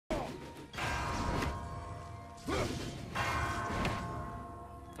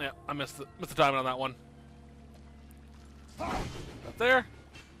Yeah, I missed the timing on that one. Up there.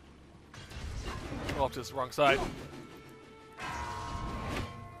 Oh, off to the wrong side.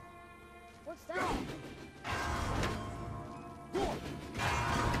 What's that?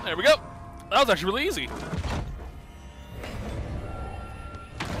 There we go. That was actually really easy.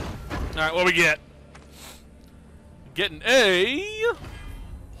 Alright, what do we get? Getting a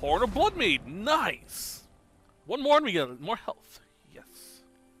Horn of Bloodmead. Nice. One more and we get more health. Yes.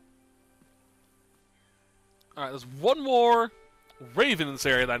 Alright, there's one more Raven in this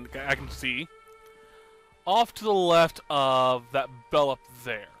area that I can see. Off to the left of that bell up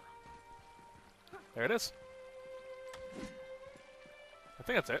there. There it is. I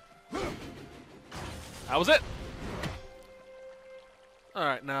think that's it. That was it.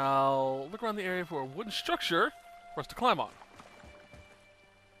 Alright, now look around the area for a wooden structure for us to climb on.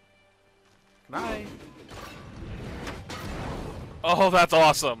 Can I? Oh, that's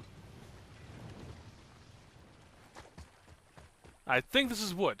awesome. I think this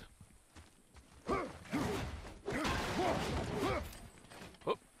is wood. Oh.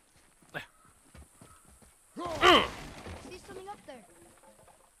 See something up there.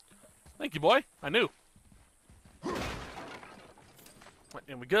 Thank you, boy. I knew. Right,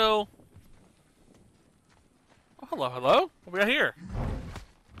 in we go. Oh, hello, hello. What we got here?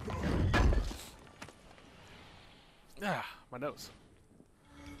 Ah, my nose.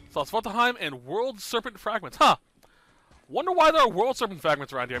 So Svartalheim and World Serpent Fragments. Huh. Wonder why there are World Serpent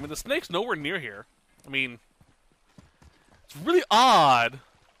Fragments around here. I mean, the snake's nowhere near here. I mean, it's really odd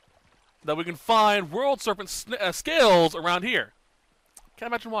that we can find World Serpent scales around here.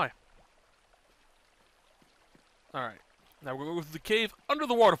 Can't imagine why. Alright. Now we're going to go through the cave under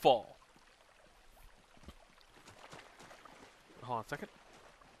the waterfall. Hold on a second.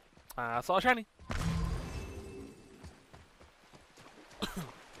 I saw a shiny.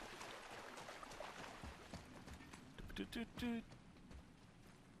 I'm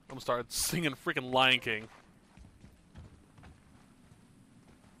gonna start singing freaking Lion King.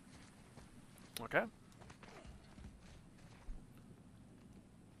 Okay.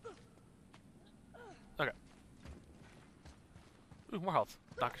 Okay. Ooh, more health.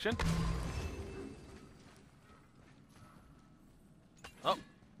 Dankeschön. Oh.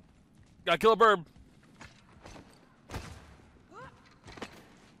 Gotta kill a bird.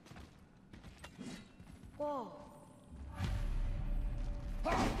 Whoa.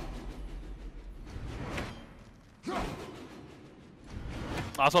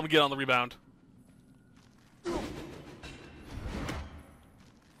 I saw him get on the rebound.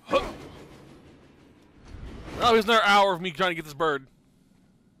 Huh. Oh, here's another hour of me trying to get this bird.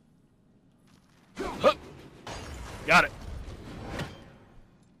 Huh. Got it.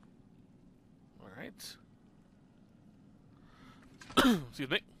 Alright.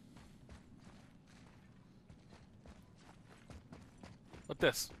 Excuse me. What's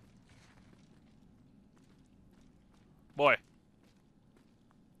this? Boy.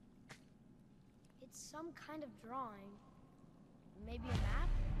 It's some kind of drawing. Maybe a map?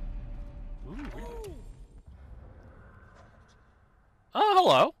 Ooh, really? Oh,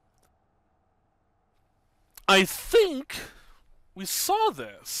 hello. I think we saw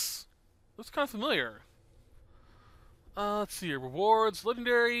this. Looks kind of familiar. Let's see here. Rewards,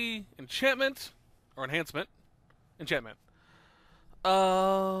 legendary, enchantment, or enhancement. Enchantment.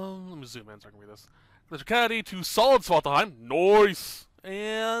 Let me zoom in so I can read this. Electricity to solid Svartalheim. Nice!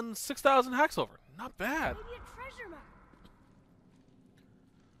 And 6,000 hack silver. Not bad. Maybe a treasure map.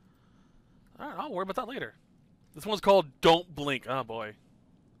 Alright, I'll worry about that later. This one's called Don't Blink. Oh boy.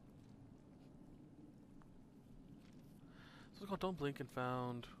 This one's called Don't Blink and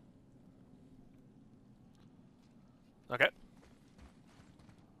found. Okay.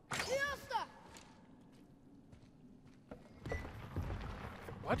 Fiesta!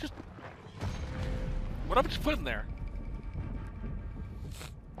 What did I just put in there?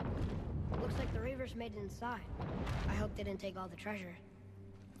 Looks like the Reavers made it inside. I hope they didn't take all the treasure.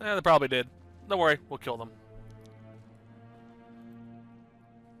 Eh, they probably did. Don't worry, we'll kill them.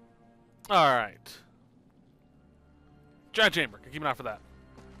 Alright. Giant chamber. Keep an eye for that.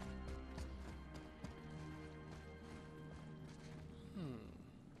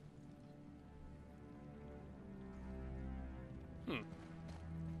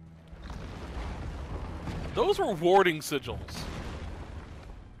 Those were warding sigils.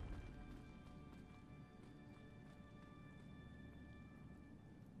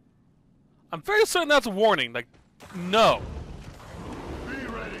 I'm very certain that's a warning. Like, no. Be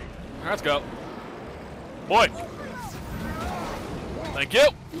ready. Alright, let's go. Boy. Thank you.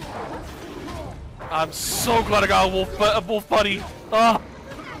 I'm so glad I got a wolf buddy. For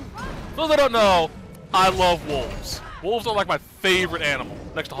those that don't know, I love wolves. Wolves are like my favorite animal,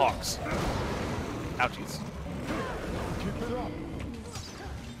 next to hawks. Ouchies. Keep it up.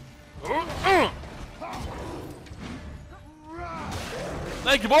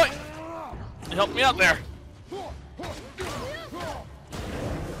 Thank you, boy. You helped me out there.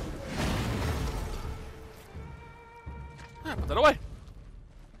 Put that away.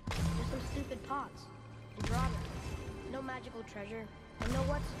 There's some stupid pots and drama. No magical treasure. And no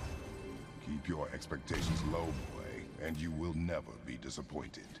what's. Keep your expectations low, boy, and you will never be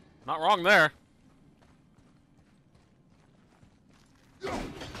disappointed. Not wrong there.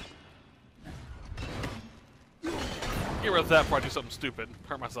 Get rid of that before I do something stupid.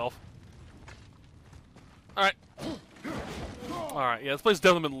 Hurt myself. Alright. Alright, yeah, this place has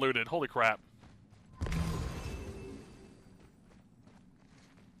definitely been looted. Holy crap.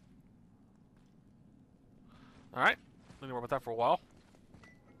 Alright. Don't need to worry about that for a while.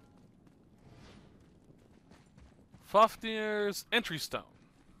 Fafnir's entry stone.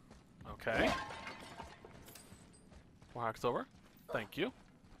 Okay. Wax over. Thank you.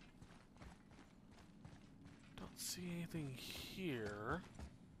 Don't see anything here.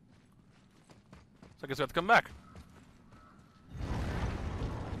 So I guess we have to come back.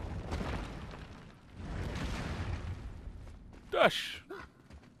 Dash.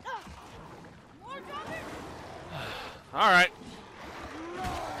 All right.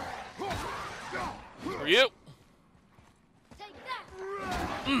 For you.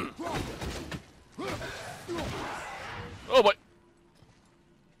 Oh boy.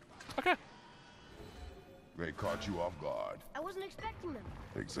 Okay. They caught you off guard. I wasn't expecting them.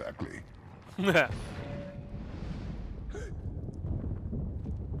 Exactly.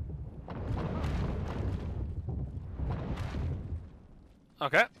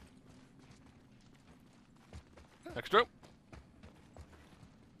 Okay. Next rope.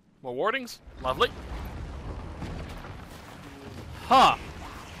 More wardings. Lovely. Huh.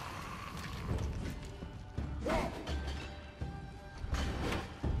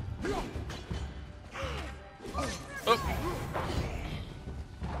 Oh.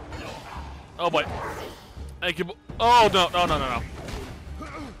 Oh boy. Thank you. Oh no, no, no, no, no.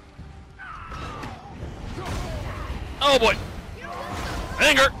 Oh boy.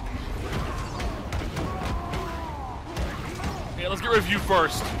 Anger. Yeah, let's get rid of you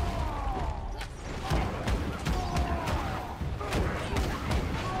first.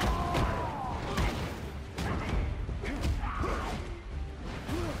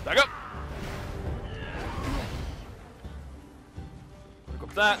 Back up. Back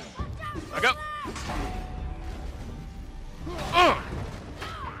up that. Back up.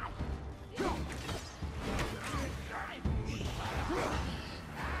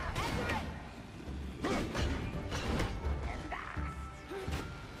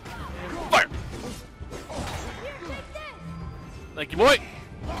 Fire. Thank you, boy.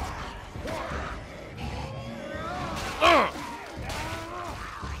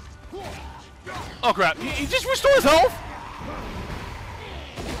 Oh crap! He just restored his health.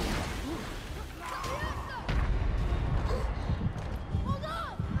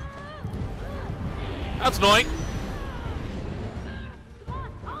 That's annoying.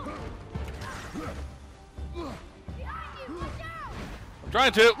 I'm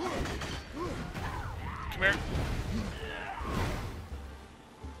trying to. Come here.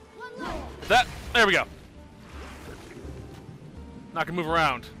 That. There we go. Now I can move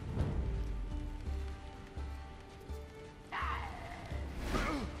around.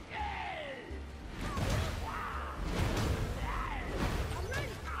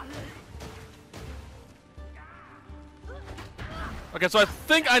 Okay, so I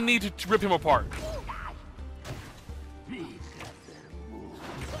think I need to rip him apart.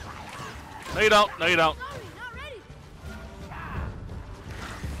 No, you don't. No, you don't.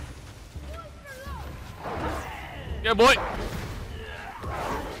 Yeah, boy.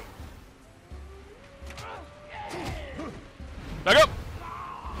 Back up.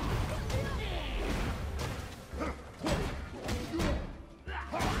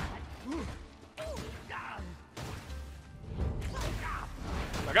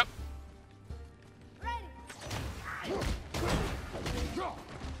 Back up.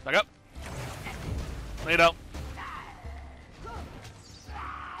 Back up. No, you don't.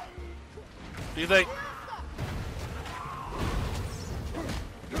 What do you think?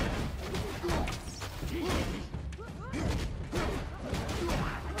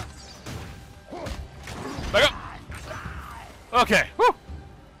 Back up. Okay. Woo.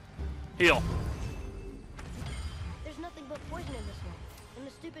 Heal. There's nothing but poison in this one. And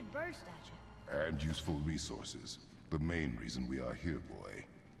the stupid bird statue. And useful resources. The main reason we are here, boy.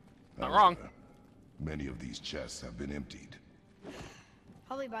 Not wrong. However, many of these chests have been emptied.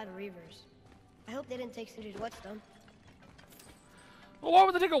 Probably by the Reavers. I hope they didn't take Cinder's whetstone. Well, why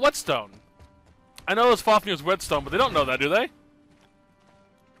would they take a whetstone? I know it's Fafnir's whetstone, but they don't know that, do they?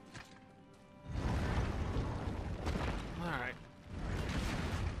 Alright.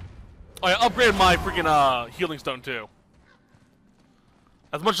 Oh, I upgraded my freaking healing stone, too.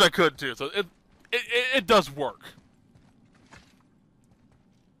 As much as I could, too, so it does work.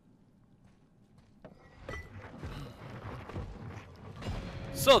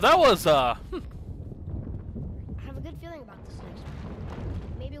 So that was, I have a good feeling about this next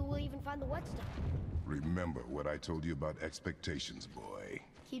one. Maybe we'll even find the whetstone. Remember what I told you about expectations, boy.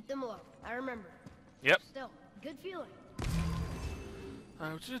 Keep them low. I remember. Yep. Still, good feeling.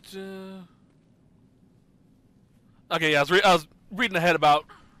 Okay, yeah, I was reading ahead about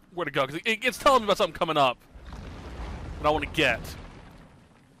where to go, because it's telling me about something coming up that I want to get.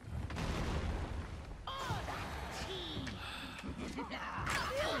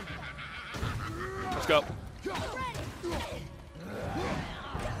 Let's go.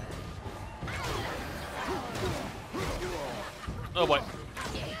 Oh boy.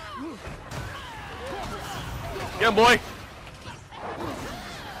 Get him, boy.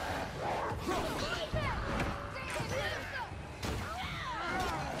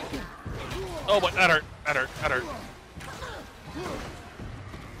 Oh boy, that hurt. That hurt. That hurt.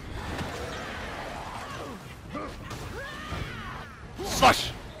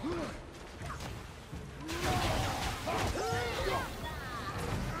 Slush!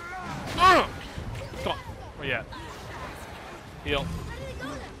 Come on. Where you at? Heal.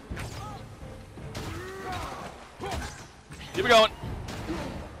 Keep it going.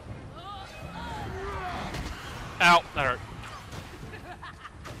 Ow. That hurt.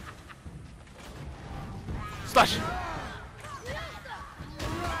 Slash.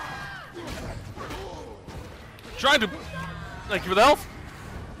 Trying to. Thank you for the health.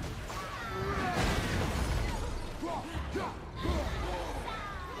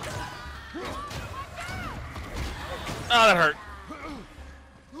 Oh, that hurt.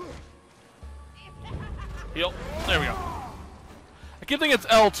 Heal. There we go. I keep thinking it's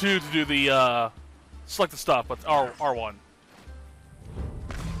L2 to do the, select the stuff, but it's R1.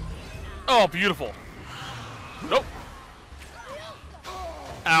 Oh, beautiful. Nope.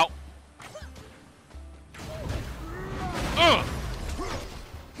 Ow.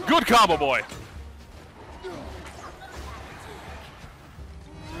 Good combo, boy.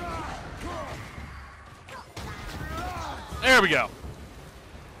 There we go.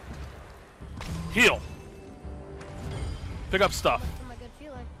 Heal. Pick up stuff. For my good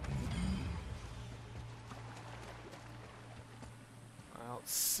feeling. I don't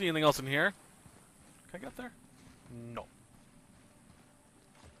see anything else in here. Can I get up there? No.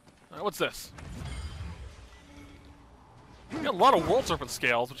 Alright, what's this? We got a lot of World Serpent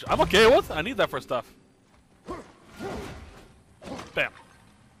scales, which I'm okay with. I need that for stuff. Bam.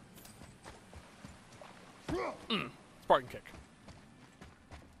 Spartan kick.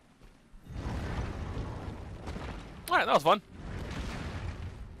 Alright, that was fun.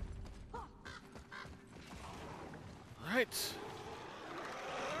 Alright.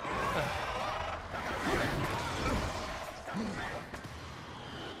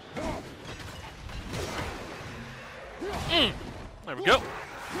 There we go.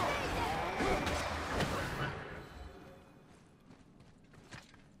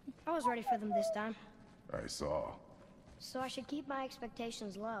 I was ready for them this time. I saw. So I should keep my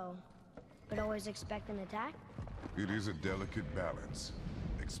expectations low, but always expect an attack? It is a delicate balance.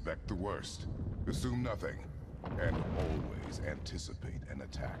 Expect the worst. Assume nothing. And always anticipate an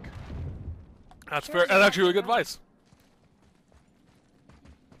attack. That's fair. That's actually really good advice.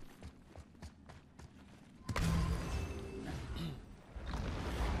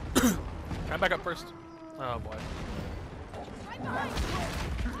 Can I back up first? Oh boy.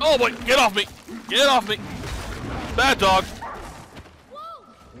 Oh boy, get off me! Get off me! Bad dog!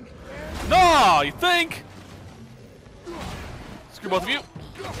 No, you think? Screw both of you.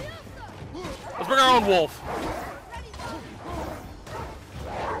 Let's bring our own wolf.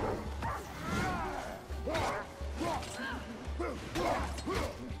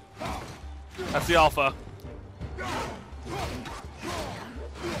 That's the alpha.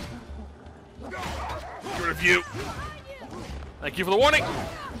 Get rid of you. Thank you for the warning.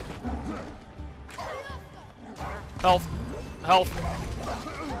 Health. Health.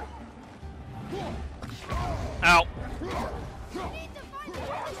 Ow.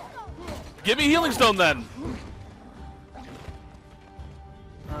 Give me healing stone then.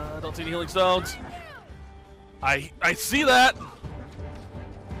 I don't see any healing stones. I see that.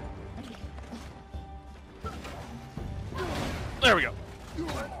 There we go.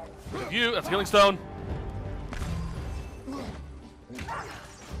 You, that's a healing stone.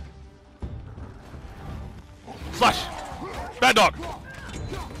 Slash! Bad dog!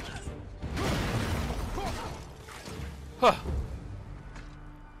 Huh.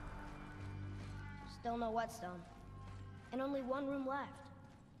 Still no whetstone. And only one room left.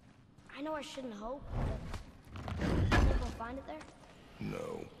 I know I shouldn't hope, but think we'll find it there?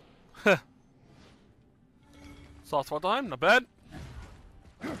 No. Huh. Soft spot time, not bad.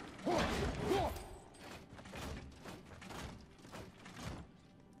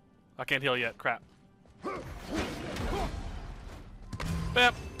 I can't heal yet, crap.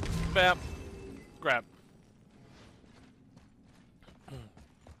 Bam, bam, grab.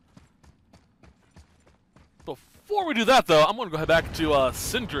 Before we do that, though, I'm going to go head back to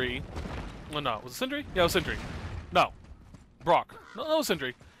Sindri. Oh, no, was it Sindri? Yeah, it was Sindri. No, Brock. No, it was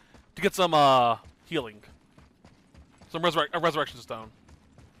Sindri. To get some healing. Some resurrection stone.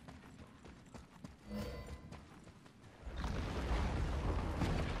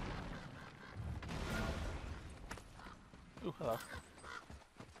 Ooh, hello.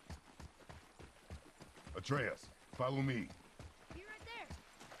 Atreus, follow me. Be right there.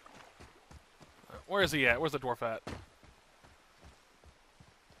 Where is he at? Where's the dwarf at?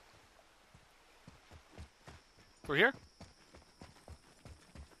 Through here?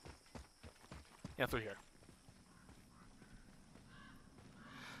 Yeah, through here.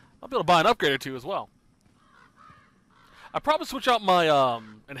 I'll be able to buy an upgrade or two as well. I probably switch out my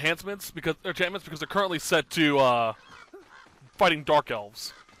enhancements because enchantments because they're currently set to fighting dark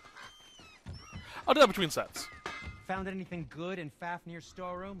elves. I'll do that between sets. Found anything good in Fafnir's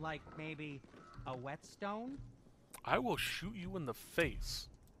storeroom, like maybe a whetstone? I will shoot you in the face.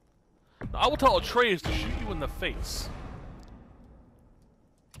 No, I will tell Atreus to shoot you in the face.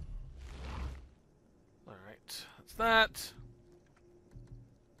 Alright, that's that.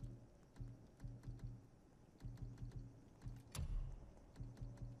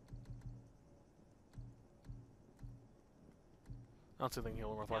 I don't see anything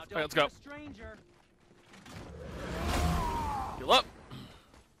healing worthwhile. Okay, let's go. Heal up.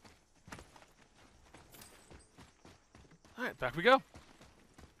 Alright, back we go.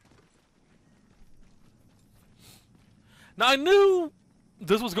 Now, I knew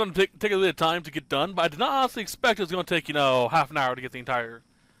this was going to take a little bit of time to get done, but I did not honestly expect it was going to take, you know, half an hour to get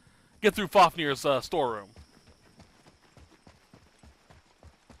get through Fafnir's storeroom.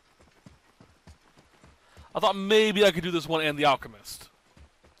 I thought maybe I could do this one and the Alchemist.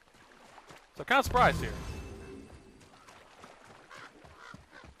 So I'm kind of surprised here.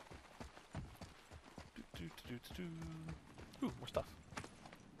 Ooh, more stuff.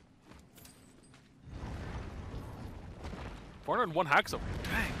 401 hacks over here.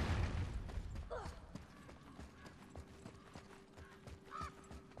 Dang.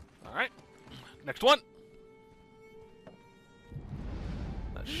 Alright. Next one.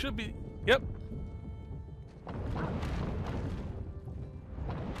 That should be... Yep.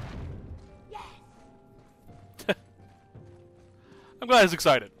 I'm glad he's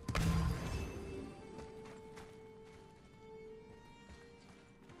excited.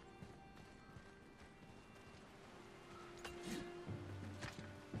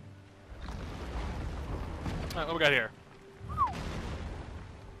 Alright, what we got here?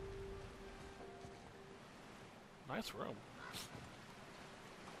 Nice room.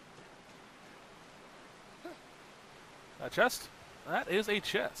 That chest? That is a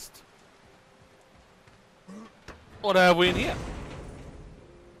chest. What have we in here?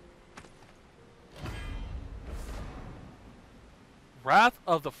 Wrath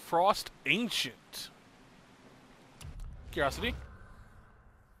of the Frost Ancient. Curiosity.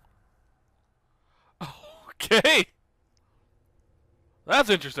 Okay. That's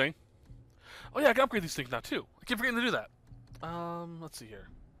interesting. Oh yeah, I can upgrade these things now too. I keep forgetting to do that. Let's see here.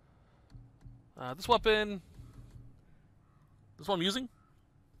 This weapon. This one I'm using?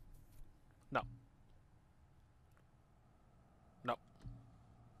 No. No.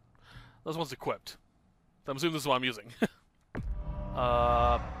 This one's equipped. I'm assuming this is what I'm using.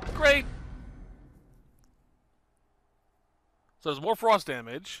 Great. So there's more frost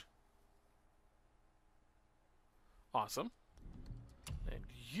damage. Awesome. And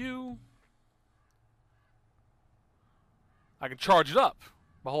you... I can charge it up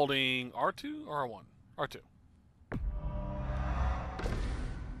by holding R2 or R1? R2.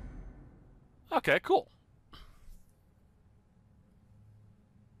 Okay, cool.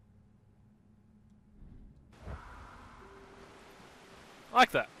 I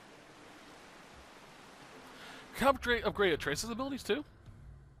like that. can I upgrade Trace's abilities too?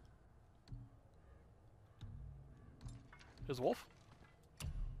 Is Wolf?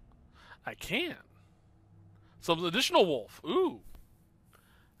 I can. Some additional Wolf. Ooh.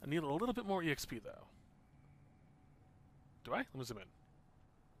 I need a little bit more EXP though. Do I? Let me zoom in.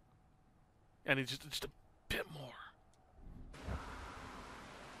 I need just a bit more.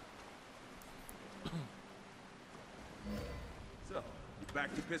 So, you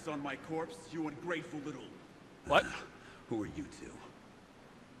back to piss on my corpse, you ungrateful little... What? Who are you two?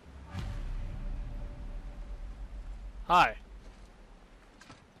 Hi.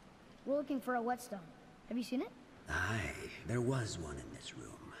 We're looking for a whetstone. Have you seen it? Aye, there was one in this room.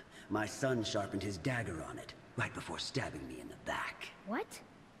 My son sharpened his dagger on it, right before stabbing me in the back. What?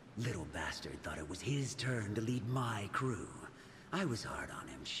 Little bastard thought it was his turn to lead my crew. I was hard on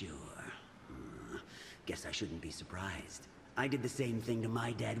him, sure. Guess I shouldn't be surprised. I did the same thing to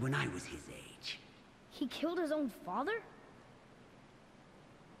my dad when I was his age. He killed his own father?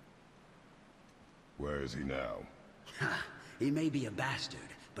 Where is he now? Ha! He may be a bastard,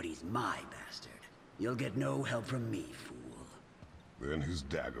 but he's my bastard. You'll get no help from me, fool. Then his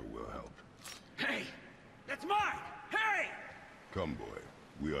dagger will help. Hey! That's mine! Hey! Come, boy.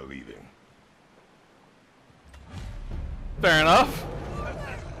 We are leaving. Fair enough.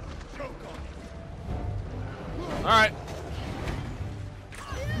 Alright.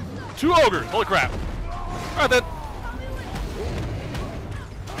 2 ogres. Holy crap. Alright then.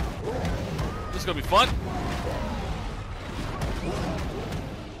 This is gonna be fun.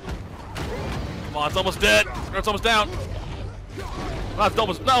 Come on, it's almost dead. Or it's almost down. Well, it's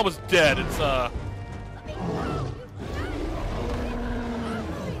almost, not almost dead. It's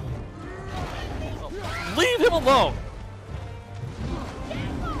leave him alone.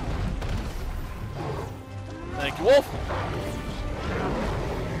 Thank you, Wolf.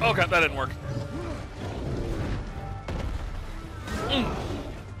 Okay, that didn't work.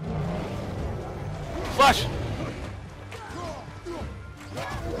 Flash.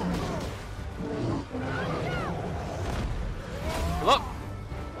 Good luck.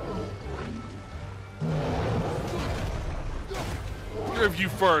 Review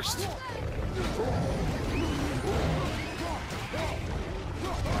first.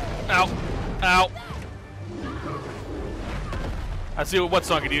 Ow. Ow. I see what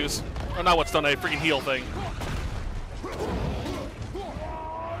stun I could use. Or not what stun, a freaking heal thing.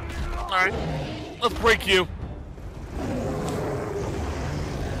 Alright. Let's break you.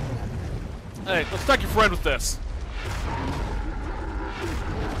 Hey, let's attack your friend with this.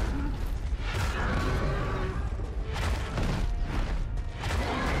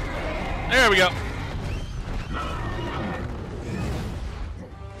 There we go.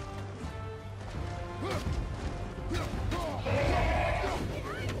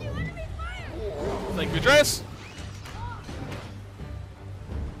 Thank you, Trace. I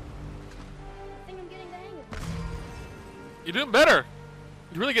think I'm getting the hang of this. You're doing better.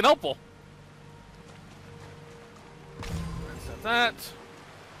 You're really getting helpful. Set that.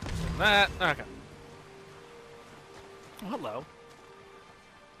 Set that. Okay. Oh, hello.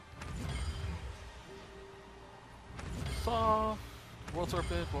 Saw. World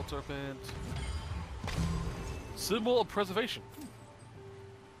Serpent. World Serpent. Symbol of Preservation.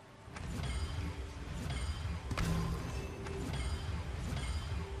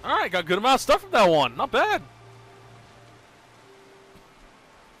 Alright, got a good amount of stuff from that one. Not bad.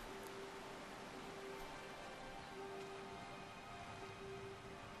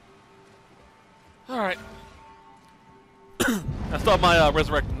 Alright. I still have my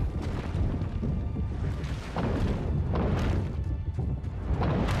resurrecting.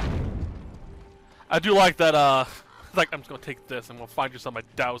 I do like that, like, I'm just gonna take this and we'll find you some by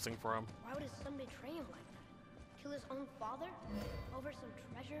dousing for him. Why would his son betray him like that? Kill his own father? Over some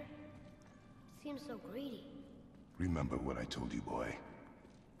treasure? Seems so greedy. Remember what I told you, boy.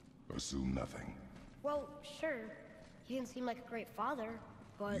 Assume nothing. Well, sure. He didn't seem like a great father,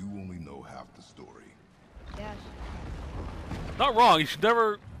 but... You only know half the story. Yes. Not wrong. You should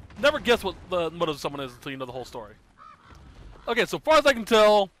never guess what the motive of someone is until you know the whole story. Okay, so far as I can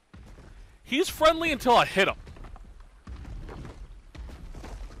tell, he's friendly until I hit him.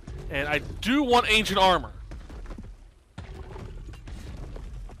 And I do want ancient armor.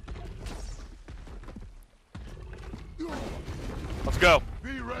 Let's go.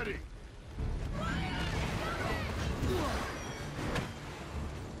 Be ready.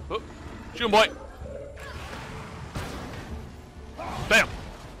 Oh, shoot him, boy. Bam.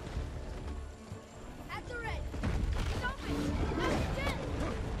 At the red. It's open.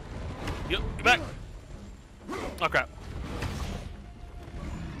 Yep, get back. Oh crap.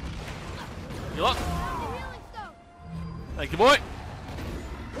 Heal up. Healing stone. Thank you, boy.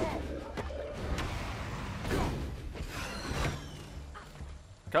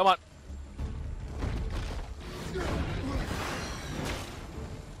 Come on.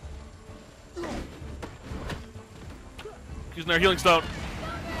 Using their healing stone.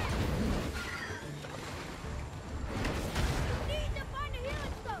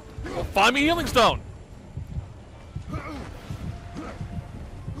 Well, find me a healing stone.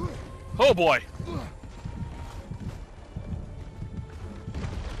 Oh boy.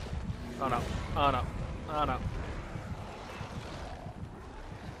 Oh no. Oh no. Oh no.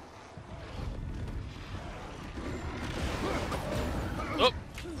 Oh.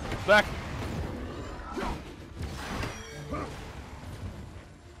 Back.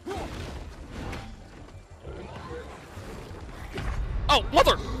 Oh,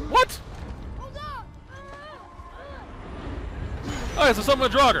 mother! What? Oh, it's a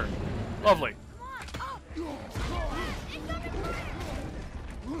summon a Draugr. Lovely.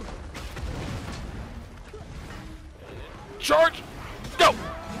 Charge! Go!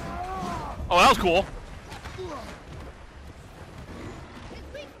 Oh, that was cool.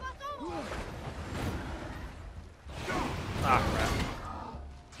 Ah, crap.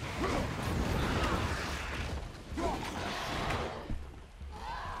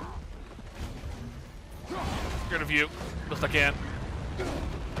 Scared of you. Best I can.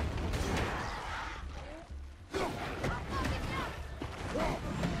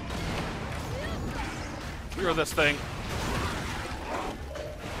 Clear this thing.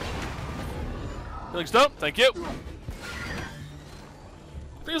 Healing stone, thank you. I think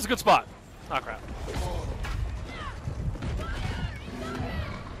this is a good spot. Oh crap.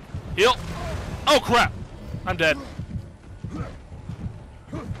 Heal. Oh crap. I'm dead.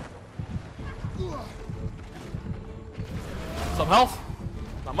 Some health.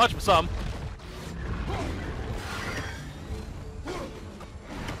 Not much, but some.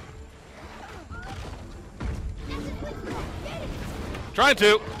 Trying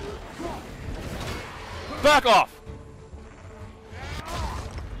to. Back off.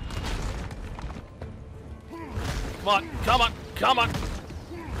 Come on, come on, come on.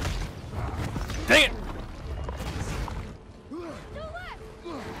 Dang it.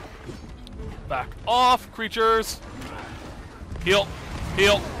 Back off, creatures. Heal.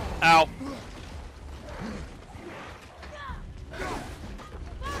 Heal. Ow.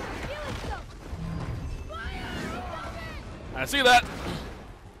 I see that.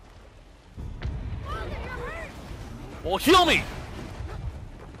 Well, heal me.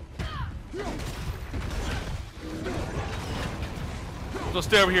 Just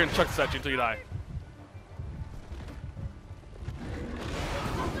stay over here and chuck this at you until you die.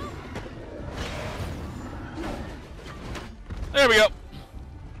 There we go.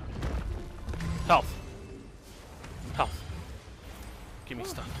 Health. Health. Give me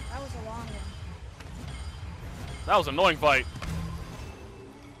stuff. That was a long one. That was an annoying fight.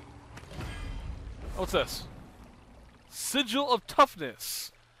 What's this? Sigil of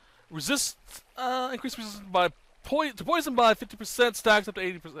Toughness. Resist, increased resistance by to poison by 50%, stacks up to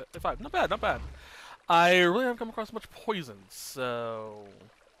 80%. Not bad, not bad. I really haven't come across much poison, so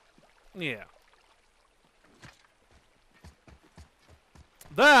yeah.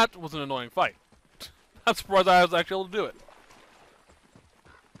 That was an annoying fight. I'm surprised I was actually able to do it.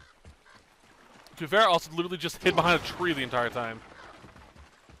 To be fair, I also literally just hid behind a tree the entire time.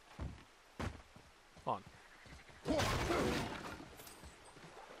 On.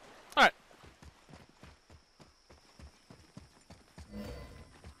 Alright.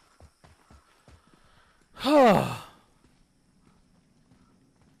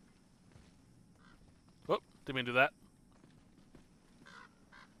 Whoop, didn't mean to do that.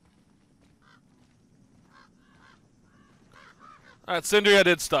 Alright, Sendo, I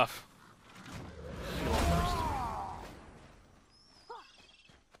did stuff.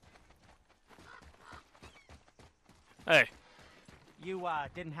 Hey. You,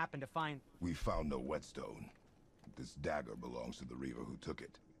 didn't happen to find... We found no whetstone. This dagger belongs to the Reaver who took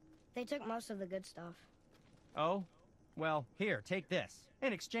it. They took most of the good stuff. Oh? Well, here, take this.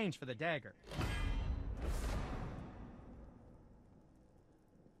 In exchange for the dagger.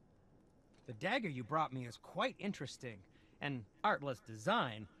 The dagger you brought me is quite interesting. An artless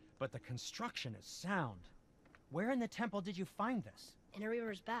design, but the construction is sound. Where in the temple did you find this? In a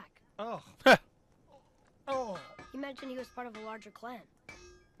Reaver's back. Oh. Oh. He mentioned he was part of a larger clan.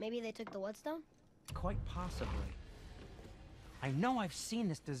 Maybe they took the whetstone? Quite possibly. I know I've seen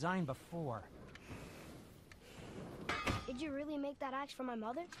this design before. Did you really make that axe for my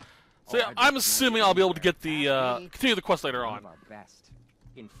mother? So yeah, I'm assuming I'll be able to get the continue the quest later on. One of our best,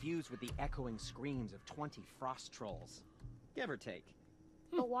 infused with the echoing screams of 20 frost trolls. give or take.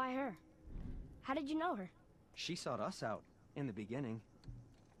 But why her? How did you know her? She sought us out in the beginning.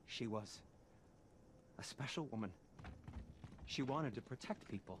 She was a special woman. She wanted to protect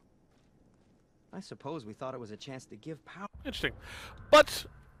people. I suppose we thought it was a chance to give power. Interesting. But,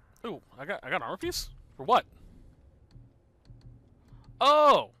 ooh, I got an armor piece? For what?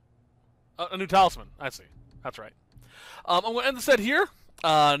 Oh! A new talisman. I see. That's right. I'm going to end the set here.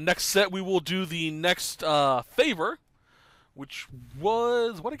 Next set, we will do the next favor, which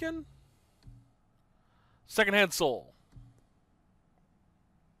was, what again? Secondhand Soul.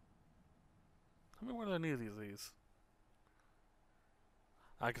 How many more do I need of these?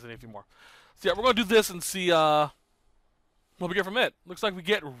 I guess I need a few more. So yeah, we're going to do this and see what we get from it. Looks like we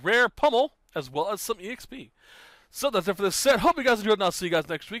get rare pummel as well as some EXP. So that's it for this set. Hope you guys enjoyed, and I'll see you guys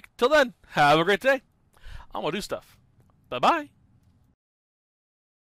next week. Till then, have a great day. I'm going to do stuff. Bye-bye.